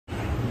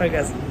Alright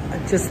guys,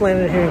 I just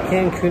landed here in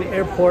Cancun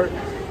airport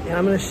and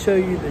I'm going to show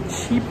you the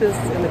cheapest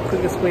and the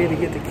quickest way to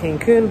get to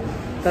Cancun.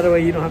 That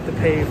way you don't have to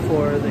pay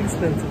for the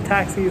expensive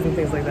taxis and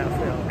things like that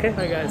for you, okay?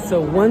 Alright guys,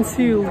 so once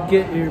you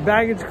get your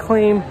baggage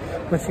claim,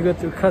 once you go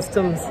through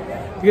customs,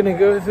 you're going to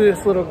go through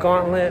this little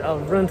gauntlet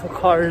of rental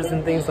cars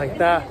and things like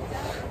that.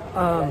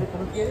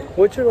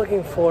 What you're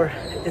looking for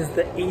is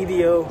the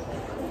ADO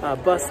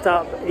bus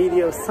stop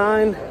ADO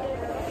sign.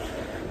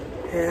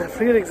 And I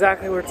forget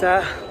exactly where it's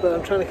at, but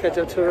I'm trying to catch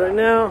up to it right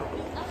now.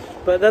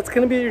 But that's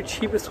going to be your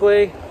cheapest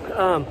way.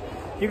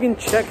 You can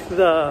check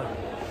the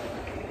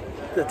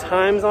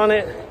times on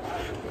it.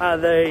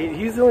 They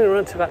usually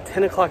run to about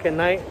 10 o'clock at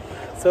night.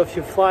 So if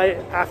you fly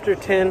after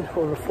 10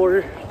 or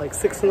before like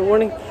 6 in the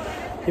morning,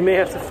 you may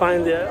have to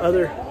find the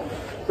other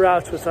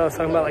routes, which I was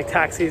talking about, like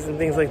taxis and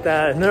things like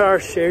that. And there are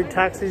shared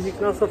taxis you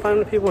can also find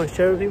with people and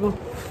share with people.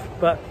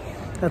 But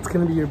that's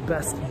going to be your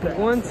best bet.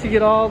 Once you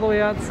get all the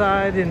way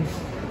outside and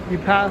you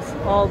pass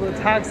all the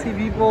taxi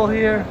people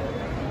here,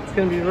 it's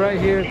going to be right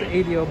here at the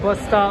ADO bus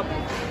stop.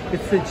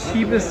 It's the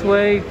cheapest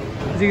way.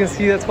 As you can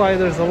see, that's why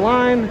there's a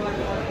line,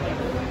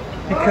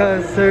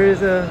 because there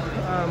is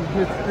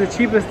it's the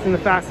cheapest and the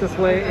fastest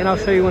way. And I'll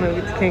show you when I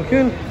get to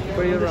Cancun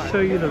where you'll show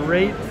you the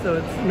rate. So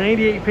it's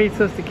 98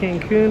 pesos to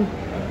Cancun,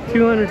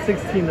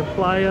 216 to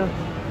Playa.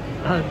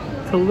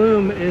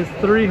 Tulum is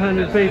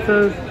 300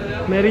 pesos.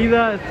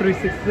 Merida is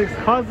 366.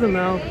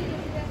 Cozumel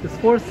is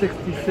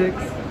 466.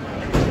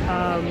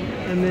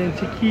 And then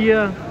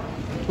Chiquila,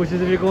 which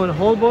is if you're going to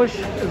Holbox,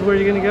 is where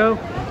you're gonna go.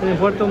 And then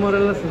Puerto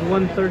Morelos is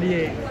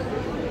 138.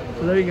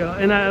 So there you go.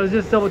 And I was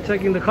just double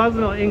checking, the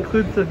Cozumel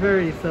includes the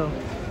ferry, so,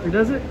 or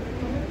does it?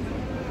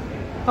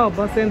 Oh,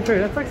 bus and ferry.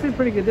 That's actually a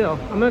pretty good deal.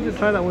 I'm gonna have to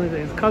try that one of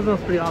these days.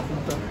 Cozumel's pretty awesome,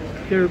 so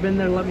if you've ever been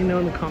there, let me know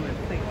in the comments.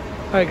 Thanks.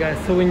 Alright guys,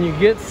 so when you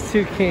get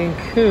to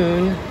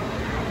Cancun,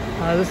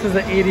 this is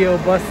the ADO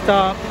bus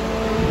stop.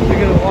 You're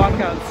gonna walk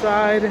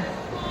outside,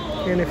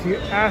 and if you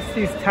ask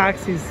these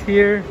taxis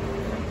here,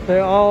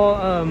 they're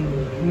all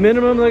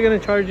minimum they're gonna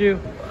charge you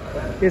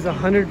is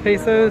 100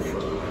 pesos.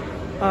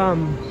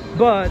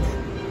 But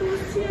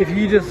if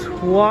you just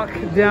walk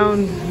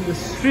down the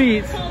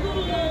street,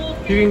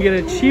 you can get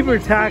a cheaper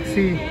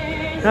taxi.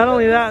 Not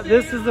only that,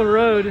 this is the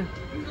road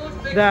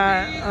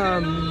that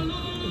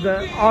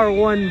the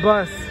R1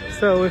 bus.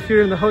 So if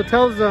you're in the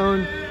hotel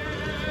zone,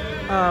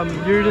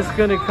 you're just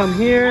gonna come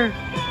here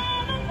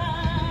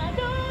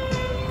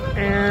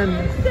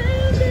and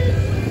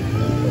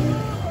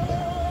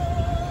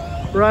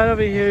right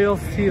over here you'll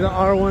see the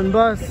R1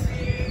 bus.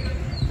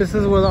 This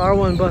is where the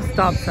R1 bus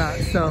stops at.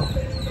 So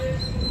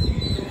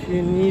if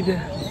you need to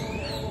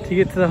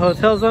get to the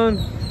hotel zone,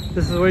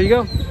 this is where you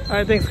go.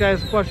 Alright, thanks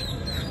guys for watching.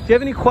 If you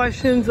have any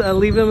questions,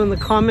 leave them in the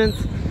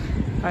comments.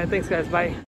 Alright, thanks guys, bye.